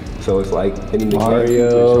cube. So it's like in the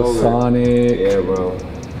Mario, Sonic. Yeah, bro.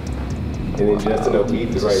 And then Justin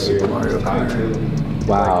O'Keefe right here. Mario Kart.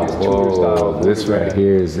 Wow, Like whoa, this right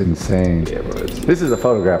here is insane. Yeah, bro. This is a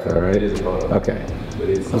photograph though, right? It is a photo. Okay. But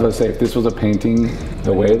it's, I was gonna say, if this was a painting,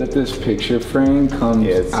 the way that this picture frame comes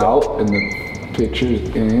out and the picture's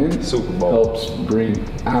in Super Bowl helps bring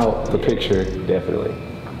out the picture. Definitely.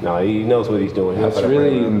 No, he knows what he's doing. That's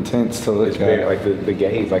really intense to look it's at. very, like the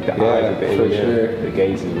gaze, like the eyes at the end of it. The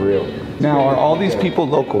gaze is real. Now, are all these people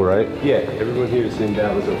local, right? Yeah, everyone here is in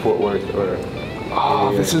Dallas or Fort Worth or.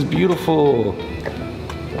 Oh, this is beautiful.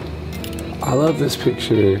 I love this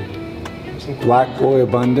picture. Black Boy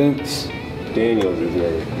Abundance. Daniel's his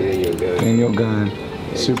name. Daniel Gunn. Daniel Gunn.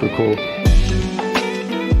 Super cool.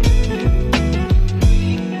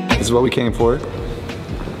 This is what we came for.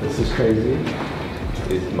 This is crazy.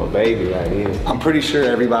 This is my baby right here. I'm pretty sure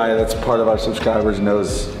everybody that's part of our subscribers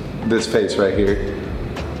knows this face right here.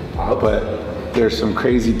 But there's some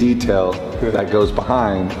crazy detail that goes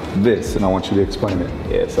behind this, and I want you to explain it.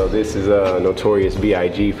 Yeah, so this is a Notorious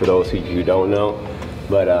B.I.G. for those of you who don't know.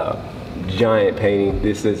 But giant painting.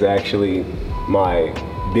 This is actually my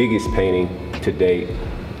biggest painting to date,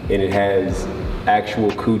 and it has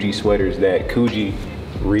actual Kooji sweaters that Kooji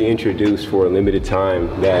reintroduced for a limited time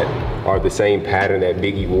that are the same pattern that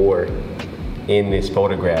Biggie wore in this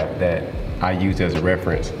photograph that I used as a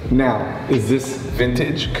reference. Now, is this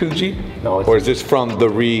vintage Kooji? No, or is this from the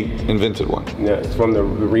reinvented one? No, it's from the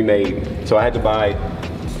remade. So I had to buy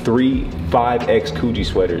 3 5X Kooji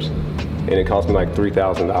sweaters, and it cost me like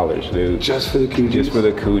 $3,000, dude. Just for the Kooji? Just for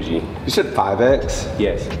the Kooji. You said 5X?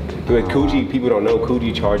 Yes. But Kooji, people don't know,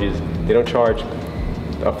 Kooji charges, they don't charge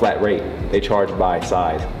a flat rate. They charge by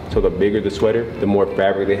size. So the bigger the sweater, the more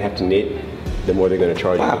fabric they have to knit, the more they're going to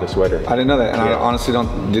charge you for the sweater. I didn't know that, and I honestly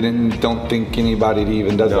don't think anybody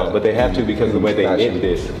even does that. No, but they have to because of the way they knit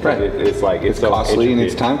this. Right. It's like it's so costly and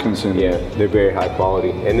it's time consuming. Yeah, they're very high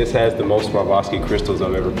quality, and this has the most Swarovski crystals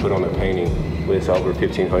I've ever put on a painting. With over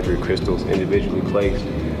 1,500 crystals individually placed.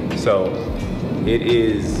 So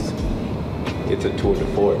it's a tour de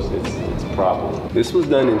force. It's a problem. This was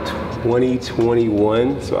done in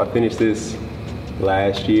 2021, so I finished this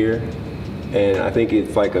last year. And I think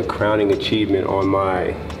it's like a crowning achievement on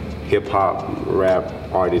my hip hop rap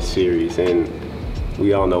artist series. And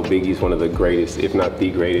we all know Biggie's one of the greatest, if not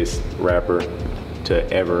the greatest rapper to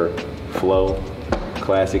ever flow.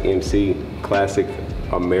 Classic MC, classic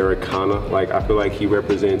Americana. Like, I feel like he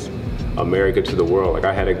represents America to the world. Like,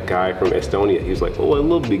 I had a guy from Estonia, he was like, oh, I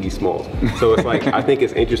love Biggie Smalls. So it's like, I think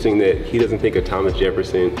it's interesting that he doesn't think of Thomas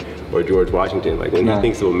Jefferson or George Washington. Like, when he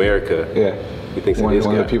thinks of America, he thinks of this guy.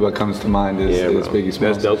 One of the people that comes to mind is Biggie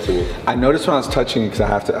Smalls. That's dope to me. I noticed when I was touching it, because I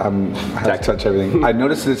have to touch everything, I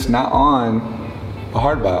noticed that it's not on a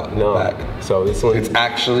hardback. No. So this one, it's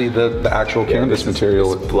actually the actual canvas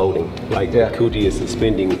material. It's floating. Like, Kooji is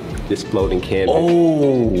suspending this floating canvas.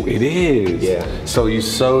 Oh, it is. Yeah. So you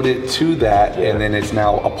sewed it to that, and then it's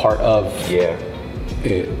now a part of it.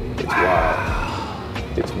 It's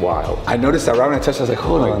wild. It's wild. I noticed that right when I touched it, I was like,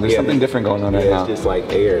 hold on, there's something different going on right now. It's just like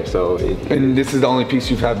air. So and this is the only piece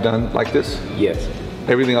you've had done like this? Yes.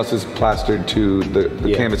 Everything else is plastered to the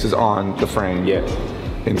canvas is on the frame. Yes.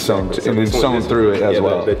 And sewn through it as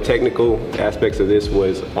well. The technical aspects of this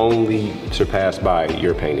was only surpassed by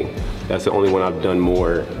your painting. That's the only one I've done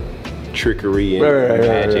more trickery and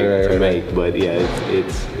magic to make. But yeah,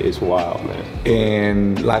 it's wild, man.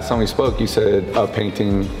 And last time we spoke, you said a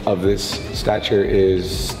painting of this stature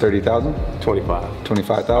is 30,000? 25.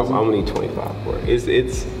 25,000? I'm gonna need 25 for it.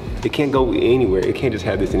 it can't go anywhere. It can't just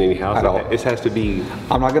have this in any house. At all. It has to be.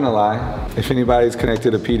 I'm not gonna lie. If anybody's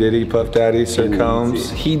connected to P. Diddy, Puff Daddy, Sir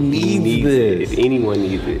Combs, he needs this. If anyone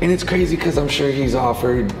needs it. And it's crazy because I'm sure he's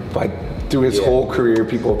offered, like, through his whole career,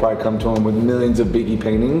 people will probably come to him with millions of Biggie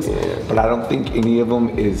paintings, but I don't think any of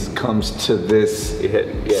them comes to this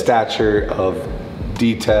stature of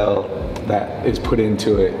detail that is put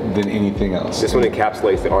into it than anything else. This one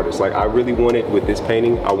encapsulates the artist. Like, I really wanted with this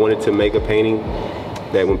painting, I wanted to make a painting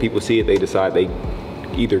that when people see it, they decide they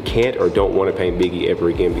either can't or don't want to paint Biggie ever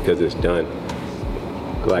again because it's done.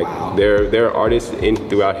 Like, there are artists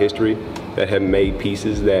throughout history that have made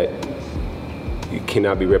pieces that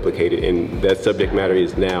cannot be replicated, and that subject matter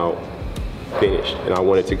is now finished. And I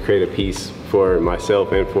wanted to create a piece for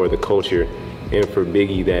myself and for the culture and for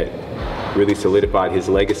Biggie that really solidified his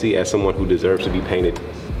legacy as someone who deserves to be painted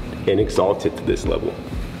and exalted to this level.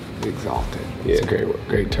 Exalted. Yeah. It's a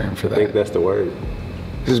great term for that. I think that's the word.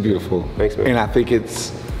 This is beautiful. Thanks, man. And I think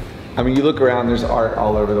I mean, you look around, there's art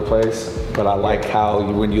all over the place, but I like how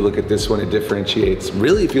when you look at this one, it differentiates.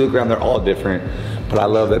 Really, if you look around, they're all different, but I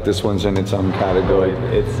love that this one's in its own category.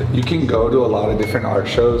 You can go to a lot of different art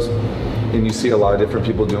shows, and you see a lot of different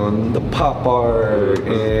people doing the pop art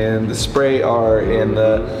and the spray art and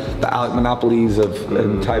the monopolies of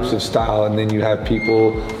and types of style, and then you have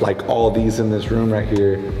people like all these in this room right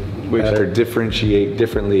here that are differentiate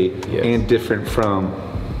differently and different from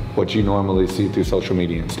what you normally see through social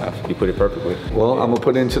media and stuff. You put it perfectly. Well, I'm gonna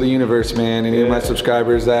put it into the universe, man. Any of my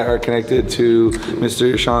subscribers that are connected to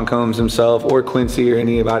Mr. Sean Combs himself or Quincy or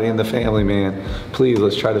anybody in the family, man, please,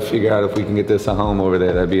 let's try to figure out if we can get this a home over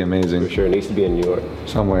there. That'd be amazing. For sure, it needs to be in New York.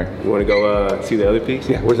 Somewhere. You wanna go see the other piece?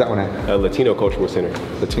 Yeah, where's that one at? Latino Cultural Center.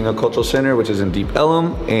 Latino Cultural Center, which is in Deep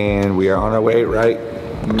Ellum, and we are on our way right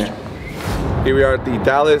now. Here we are at the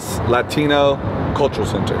Dallas Latino Cultural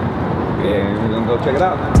Center. And we're gonna go check it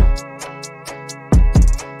out.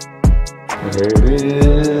 There it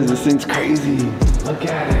is. This thing's crazy. Look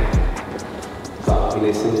at it.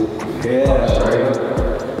 Yeah.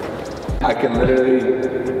 I can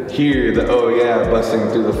literally hear the oh yeah busting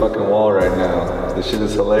through the fucking wall right now. This shit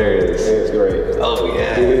is hilarious. It's great. Oh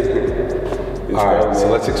yeah. Alright, so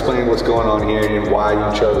let's explain what's going on here and why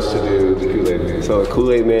you chose to do the Kool-Aid Man. So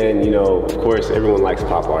Kool-Aid Man, you know, of course everyone likes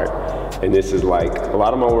pop art. And this is like, a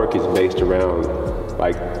lot of my work is based around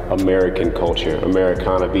like American culture,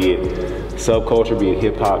 Americana, be it subculture, be it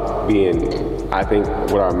hip hop, I think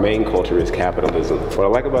what our main culture is capitalism. What I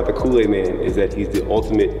like about the Kool-Aid Man is that he's the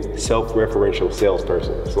ultimate self-referential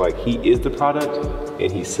salesperson. So like, he is the product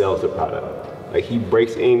and he sells the product. Like, he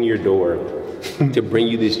breaks in your door to bring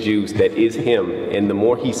you this juice that is him, and the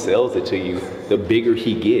more he sells it to you, the bigger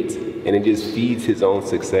he gets, and it just feeds his own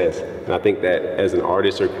success. And I think that as an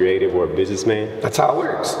artist or creative or a businessman, that's how it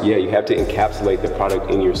works. Yeah, you have to encapsulate the product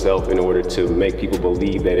in yourself in order to make people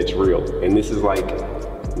believe that it's real. And this is like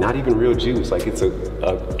not even real juice. Like, it's a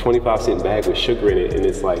 25-cent bag with sugar in it, and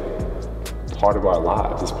it's like part of our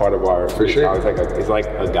lives. It's part of our, for sure. It's like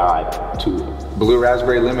a guide to. Blue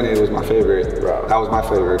raspberry lemonade was my favorite. Bro. That was my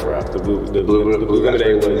favorite. Bro. The blue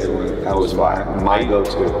lemonade was my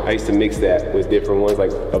go-to. I used to mix that with different ones,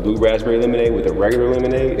 like a blue raspberry lemonade with a regular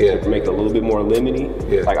lemonade to make it a little bit more lemony.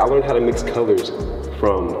 Yeah. Like, I learned how to mix colors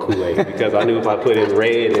from Kool-Aid because I knew if I put in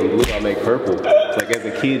red and blue, I'd make purple. It's like, as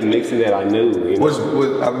a kid mixing that, I knew. You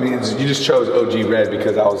know? I mean, you just chose OG red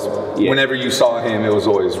because whenever you saw him, it was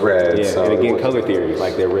always red. Yeah, so and again, color theory,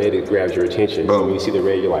 like that red, it grabs your attention. So when you see the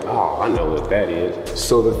red, you're like, oh, I know what that is.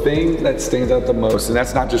 So the thing that stands out the most, and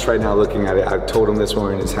that's not just right now looking at it, I told him this when we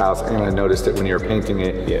were in his house, and I noticed it when you were painting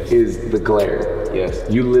it, is the glare. Yes.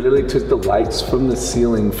 You literally took the lights from the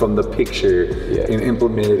ceiling from the picture and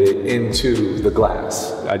implemented it into the glass.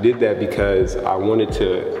 I did that because I wanted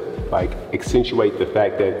to like accentuate the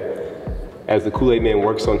fact that as the Kool-Aid Man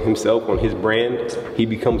works on himself, on his brand, he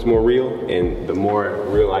becomes more real, and the more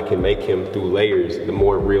real I can make him through layers, the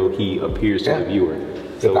more real he appears to the viewer.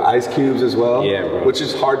 So, the ice cubes as well, bro. Which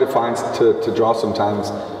is hard to find to draw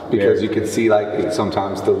sometimes because you can see like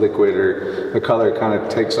sometimes the liquid or the color kind of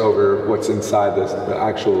takes over what's inside the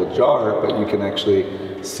actual jar, but you can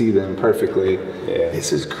actually see them perfectly. Yeah.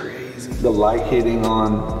 This is crazy. The light hitting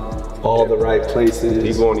on all the right places.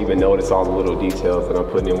 People won't even notice all the little details that I'm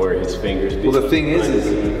putting in where his fingers. Well, the thing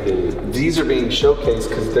is these are being showcased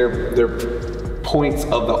because they're points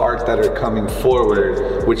of the art that are coming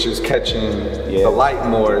forward, which is catching the light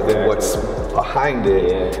more than what's behind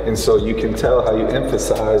it. And so you can tell how you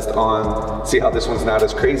emphasized on, see how this one's not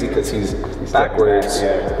as crazy because he's backwards,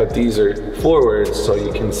 but these are forwards, so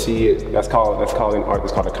you can see it. That's called in art,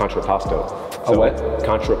 it's called a contrapposto. So a what?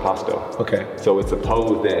 Contrapposto. Okay. So it's a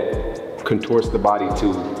pose that contorts the body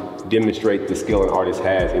to demonstrate the skill an artist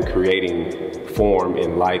has in creating form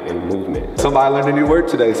and light and movement. Somebody learned a new word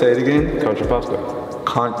today. Say it again. Contrapposto.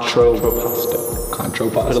 Contrapposto.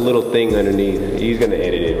 Contrapposto. Put a little thing underneath. He's gonna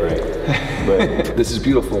edit it, right? But this is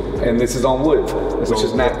beautiful, and this is on wood, which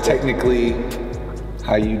is not technically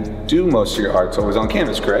how you do most of your art. It's always on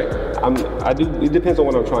canvas, correct? I do. It depends on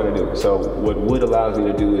what I'm trying to do. So what wood allows me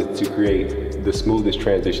to do is to create the smoothest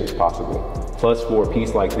transitions possible. Plus, for a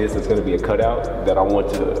piece like this, it's going to be a cutout that I want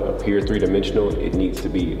to appear three-dimensional. It needs to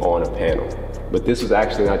be on a panel. But this was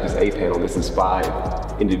actually not just a panel. This is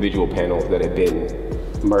 5 individual panels that have been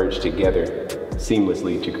merged together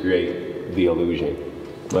seamlessly to create the illusion.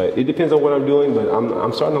 But it depends on what I'm doing, but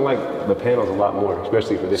I'm starting to like the panels a lot more,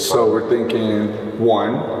 especially for this. So we're thinking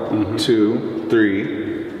 1, 2,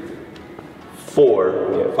 3,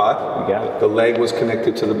 4, Yeah. 5. You got it. The leg was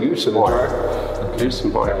connected to the jar. You're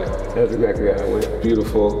smart. That's exactly how it went.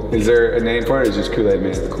 Beautiful. Is there a name for it, or is it just Kool-Aid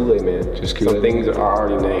Man? Kool-Aid Man. Just Kool-Aid. Some things are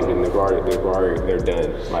already named and they're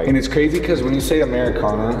done. Like, And it's crazy because when you say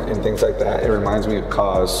Americana and things like that, it reminds me of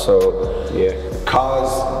Cause. So yeah.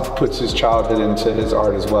 Cause puts his childhood into his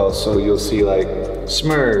art as well. So you'll see like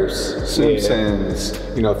Smurfs, Simpsons,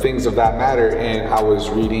 you know, things of that matter. And I was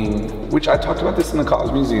reading, which I talked about this in the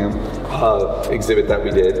Cause Museum exhibit that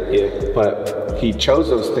we did. Yeah. But he chose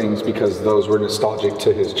those things because those were nostalgic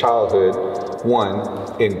to his childhood,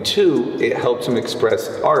 1. And 2, it helped him express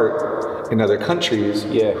art in other countries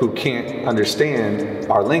who can't understand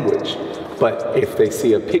our language. But if they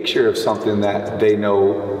see a picture of something that they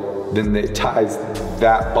know, then it ties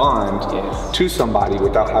that bond to somebody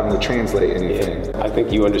without having to translate anything. Yeah. I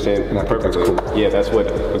think you understand perfectly. That's cool. Yeah, that's what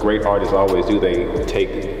a great artists always do. They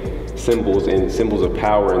take symbols and symbols of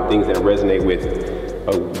power and things that resonate with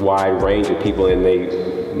a wide range of people, and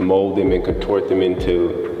they mold them and contort them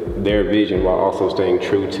into their vision while also staying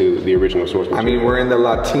true to the original source material. I mean, we're in the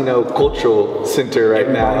Latino Cultural Center right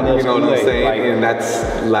now, you know what I'm saying? Like, and that's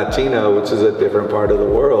Latino, which is a different part of the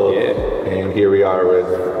world. Yeah. And here we are with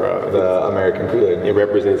the American Kool-Aid. It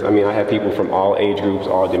represents, I mean, I have people from all age groups,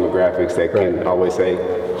 all demographics that can always say,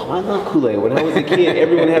 oh, I love Kool-Aid. When I was a kid,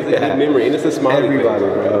 everyone has a good memory, and it's a smiley Everybody,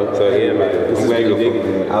 face. bro. So yeah, man, This is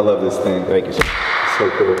beautiful. I love this thing. Thank you, sir. So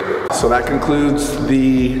cool. So that concludes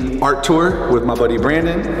the art tour with my buddy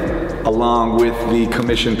Brandon, along with the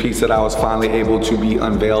commission piece that I was finally able to be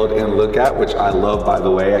unveiled and look at, which I love, by the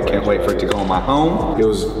way. I can't wait for it to go in my home. It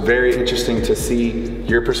was very interesting to see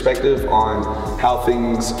your perspective on how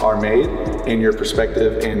things are made and your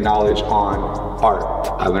perspective and knowledge on art.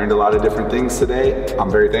 I learned a lot of different things today. I'm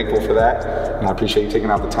very thankful for that, and I appreciate you taking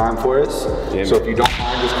out the time for us. Yeah, so if you don't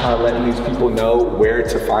mind just kind of letting these people know where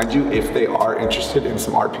to find you if they are interested in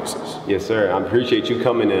some art pieces. Yes, sir. I appreciate you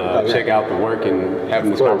coming and check out the work and having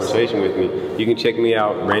this conversation with me. You can check me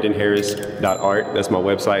out, brandonharris.art. That's my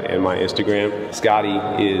website and my Instagram.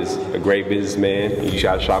 Scotty is a great businessman, and you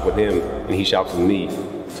should shop with him, and he shops with me.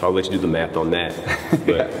 So I'll let you do the math on that.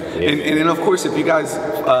 But, and then of course, if you guys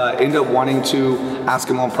end up wanting to ask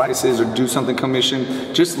him on prices or do something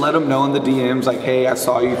commission, just let him know in the DMs, like, hey, I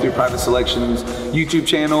saw you through Private Selections YouTube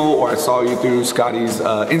channel, or I saw you through Scotty's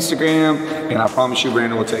Instagram, and I promise you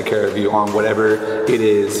Brandon will take care of you on whatever it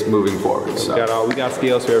is moving forward. So we got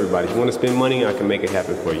scales for everybody. If you want to spend money, I can make it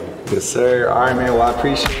happen for you. Yes, sir. All right, man. Well, I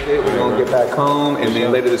appreciate it. We're going to get back home, and then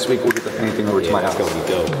later this week we'll get the painting over to my house. It's going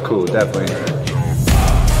to be dope. Cool, definitely.